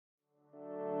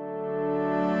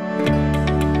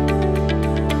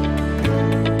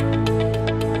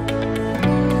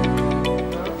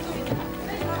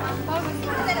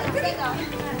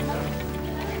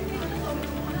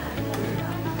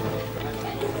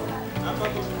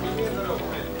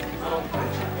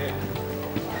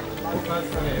Just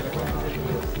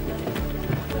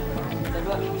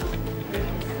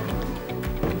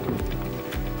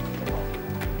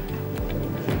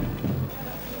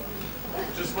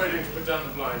waiting to put down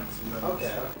the blinds.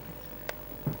 Okay.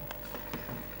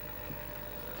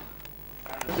 I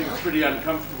think it's pretty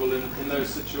uncomfortable in those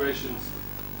situations.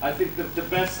 I think that the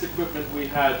best equipment we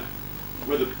had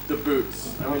were the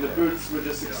boots. I mean, the boots were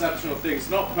just exceptional things.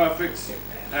 Not perfect,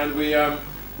 and we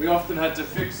often had to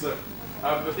fix them.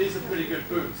 But these are pretty good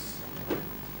boots.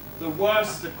 The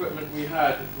worst equipment we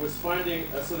had was finding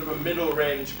a sort of a middle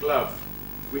range glove.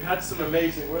 We had some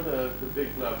amazing, where are the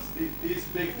big gloves? These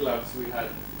big gloves we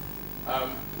had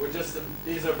were just,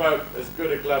 these are about as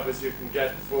good a glove as you can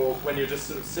get for when you're just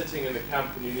sort of sitting in the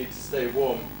camp and you need to stay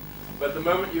warm. But the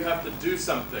moment you have to do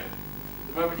something,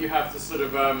 the moment you have to sort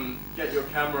of get your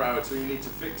camera out or you need to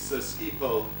fix a ski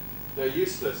pole, they're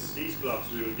useless. These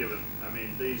gloves we were given, I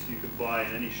mean, these you can buy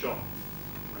in any shop.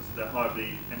 They're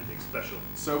hardly anything special.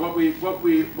 So what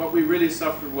we really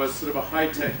suffered was sort of a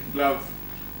high-tech glove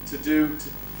that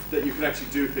you can actually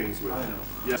do things with. I know.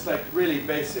 Yeah, it's like really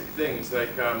basic things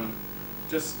like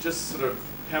just sort of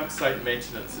campsite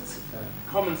maintenance. It's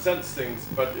common sense things,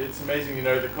 but it's amazing, you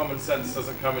know, the common sense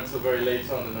doesn't come until very late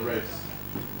on in the race.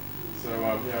 So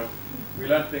you know, we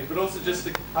learned things, but also just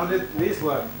to, how did these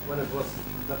work when it was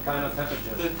that kind of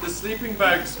temperature? the sleeping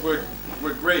bags were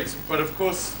great, but of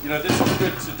course, you know, this is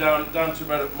good to down to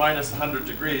about minus 100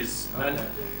 degrees, Okay.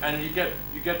 and you get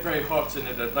very hot in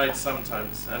it at night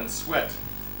sometimes and sweat.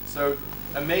 So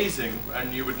amazing,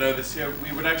 and you would know this here,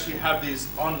 we would actually have these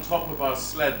on top of our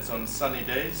sleds on sunny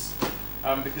days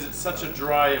because it's such a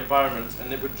dry environment,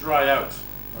 and it would dry out.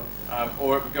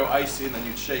 Or it would go icy and then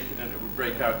you'd shake it and it would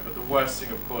break out. But the worst thing,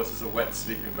 of course, is a wet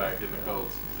sleeping bag in the cold.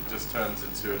 It just turns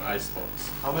into an ice box.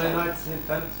 How many nights in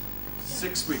tent?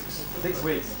 6 weeks. 6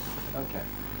 weeks. Okay.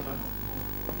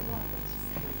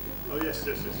 Oh yes.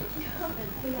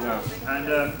 Yeah.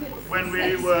 And when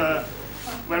we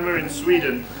were in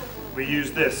Sweden, we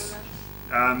used this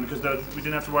because we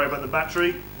didn't have to worry about the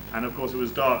battery, and of course it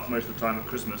was dark most of the time at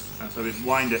Christmas, and so we'd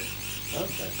wind it.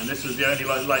 Okay. And this was the only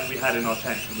light we had in our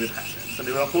tent. And so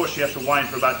they unfortunately have to wind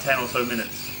for about 10 or so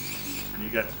minutes, and you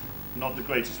get not the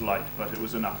greatest light, but it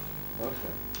was enough.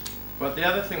 Okay. But the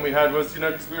other thing we had was, you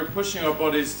know, because we were pushing our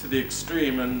bodies to the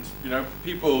extreme, and you know,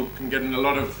 people can get in a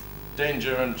lot of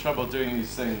danger and trouble doing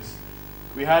these things.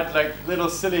 We had like little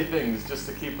silly things just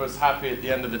to keep us happy at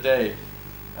the end of the day.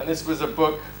 And this was a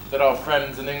book that our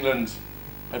friends in England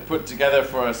had put together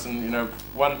for us, and you know,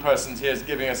 one person here is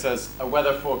giving us as a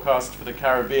weather forecast for the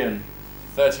Caribbean,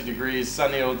 30 degrees,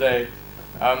 sunny all day,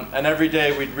 and every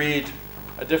day we'd read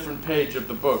a different page of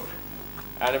the book,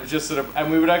 and it was just sort of,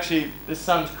 and we would actually, this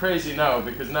sounds crazy now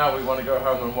because now we want to go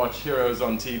home and watch Heroes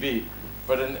on TV,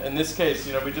 but in this case,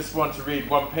 you know, we just want to read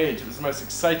one page. It was the most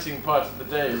exciting part of the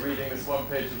day, reading this one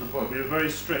page of the book. We were very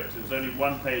strict. It was only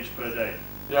one page per day.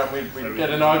 Yeah, and we'd get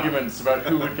in arguments about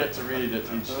who would get to read it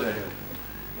each day.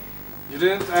 You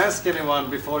didn't ask anyone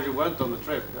before you went on the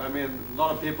trip. I mean, a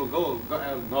lot of people go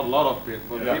not a lot of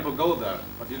people, but Yeah. people go there.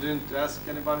 But you didn't ask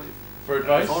anybody For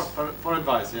advice? For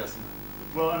advice, yes.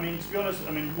 Well, I mean, to be honest,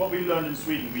 I mean, what we learned in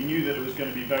Sweden, we knew that it was going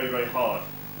to be very, very hard.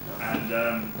 And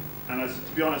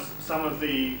to be honest, some of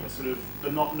the sort of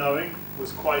the not knowing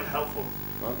was quite helpful.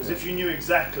 Because if you knew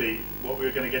exactly what we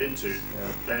were going to get into,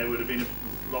 then it would have been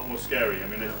a lot more scary. I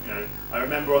mean, you know, I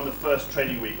remember on the first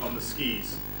training week on the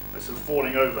skis, I was sort of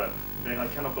falling over, being, I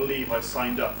cannot believe I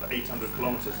signed up for 800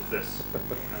 kilometers of this.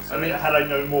 And so, I mean, had I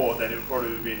known more, then it would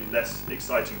probably have been less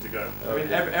exciting to go. I mean,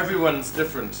 everyone's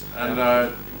different, and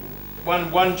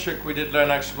one trick we did learn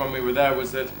actually when we were there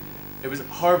was that it was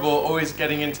horrible always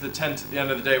getting into the tent at the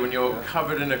end of the day when you're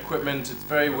covered in equipment. It's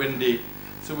very windy,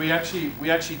 so we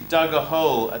actually dug a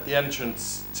hole at the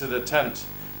entrance to the tent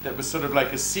that was sort of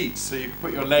like a seat, so you could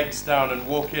put your legs down and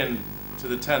walk in to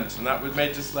the tent, and that would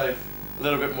make just life a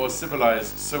little bit more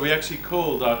civilized. So we actually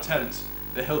called our tent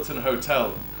the Hilton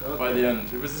Hotel by the end.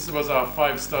 This was our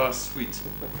 5-star suite.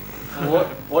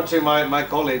 Watching my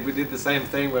colleague, we did the same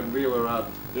thing when we were out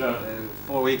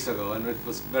 4 weeks ago, and it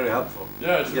was very helpful.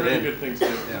 Yeah, it's a really good thing to do.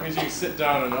 Yeah. It means you can sit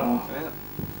down and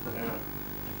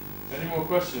Any more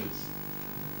questions?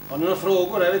 Har ni några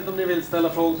frågor? Jag vet inte om ni vill ställa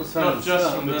frågor på svenska. Not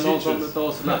just from the det är någon teachers. av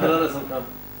oss lärare som kan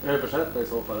översätta i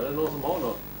så fall. Är det någon som har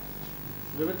något?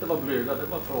 Du vill inte vara blyga, det är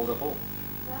bara att fråga på.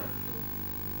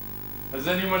 Has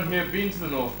anyone here been to the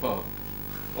North Pole?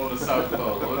 Or the South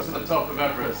Pole? Or to the top of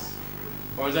Everest?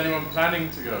 Or is anyone planning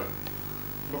to go?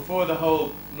 Before the whole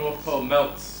North Pole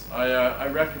melts, I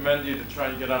recommend you to try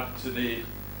and get up to the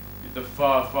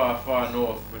far, far, far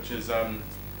north, which is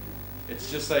It's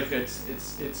just like it's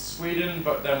Sweden,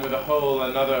 but then with a whole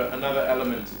another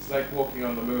element. It's like walking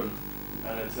on the moon,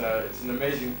 and it's an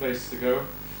amazing place to go.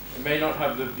 It may not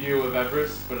have the view of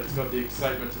Everest, but it's got the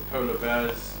excitement of polar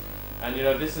bears. And you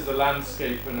know, this is a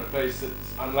landscape and a place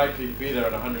that's unlikely to be there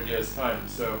in 100 years' time.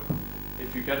 So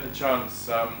if you get the chance,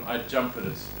 I'd jump at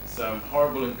it. It's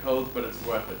horrible and cold, but it's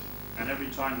worth it. And every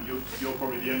time you're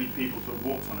probably the only people to have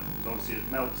walked on it, because obviously it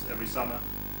melts every summer.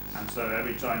 And so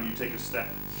every time you take a step,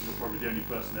 you're probably the only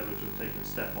person ever to have taken a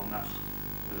step on that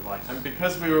bit of ice. And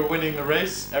because we were winning the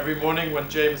race, every morning when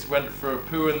James went for a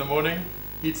poo in the morning,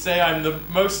 he'd say, "I'm the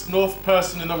most north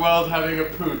person in the world having a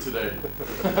poo today."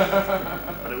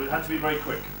 But it would have to be very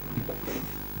quick.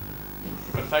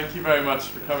 But thank you very much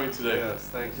for coming today. Yes,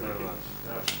 thank you very much.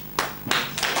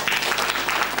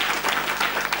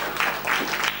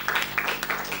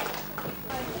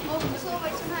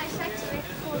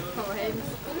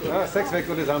 Ja, 6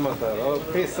 veckor tillsammans där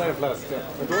och pissar en flaska.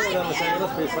 Men då var den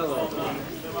senast pissade då.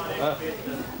 Ja.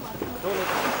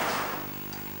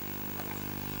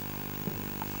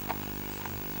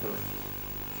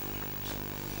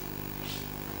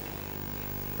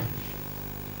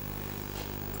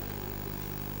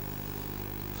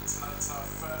 It's our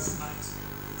first night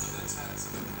in the tent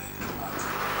of the Canadian party.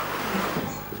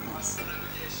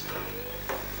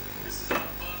 This is our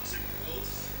Arctic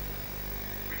wolf.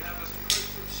 We have a quote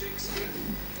from Shakespeare.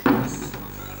 This is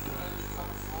where you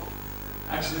come from.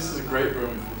 Actually, this is a great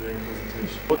room for doing a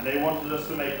presentation. And they wanted us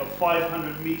to make a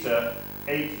 500-meter,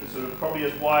 sort of probably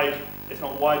as wide, if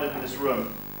not wider than this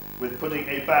room, with putting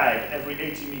a bag every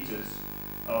 80 meters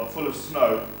full of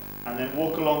snow, and then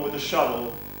walk along with a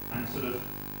shovel and sort of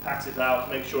pat it out,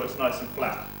 make sure it's nice and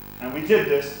flat. And we did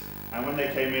this, and when they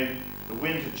came in, the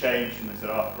wind had changed, and they said,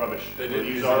 "Oh, rubbish, we'll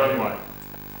use our own one."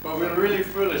 But we were really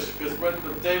foolish, because when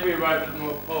the day we arrived at the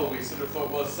North Pole, we sort of thought,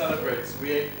 well, celebrate. So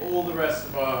we ate all the rest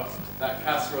of that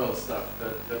casserole stuff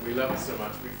that we loved so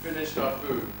much. We finished our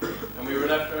food, and we were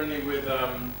left only with,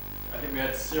 I think we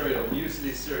had cereal,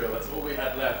 muesli cereal, that's all we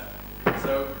had left.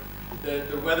 So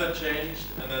the weather changed,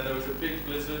 and then there was a big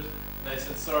blizzard, and they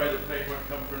said, "Sorry, the plane won't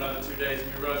come for another 2 days."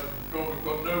 And we realized, "God, we've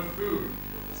got no food."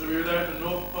 So we were there at the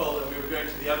North Pole, and we were going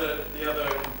to the other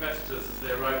competitors as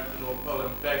they arrived at the North Pole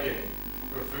and begging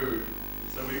for food.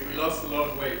 So we lost a lot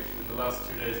of weight in the last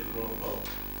 2 days at the North Pole.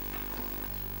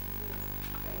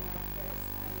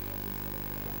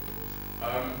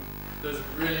 There's a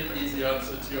really easy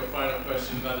answer to your final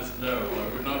question, and that is no.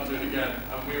 I would not do it again.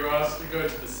 We were asked to go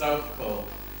to the South Pole,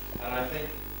 and I think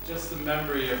just the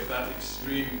memory of that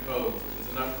extreme cold is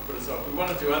enough to put us off. We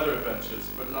want to do other adventures,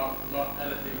 but not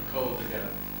anything cold again.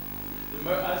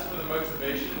 As for the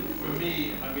motivation, for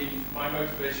me, I mean, my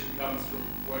motivation comes from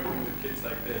working with kids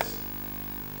like this.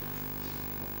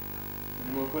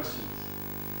 Any more questions?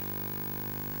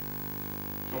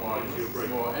 Come on,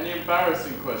 more. Any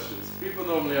embarrassing questions? People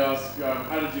normally ask,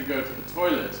 how did you go to the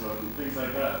toilet, or things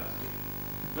like that.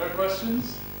 No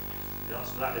questions? The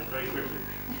answer to that is very quickly.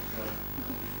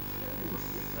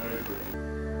 Very quickly.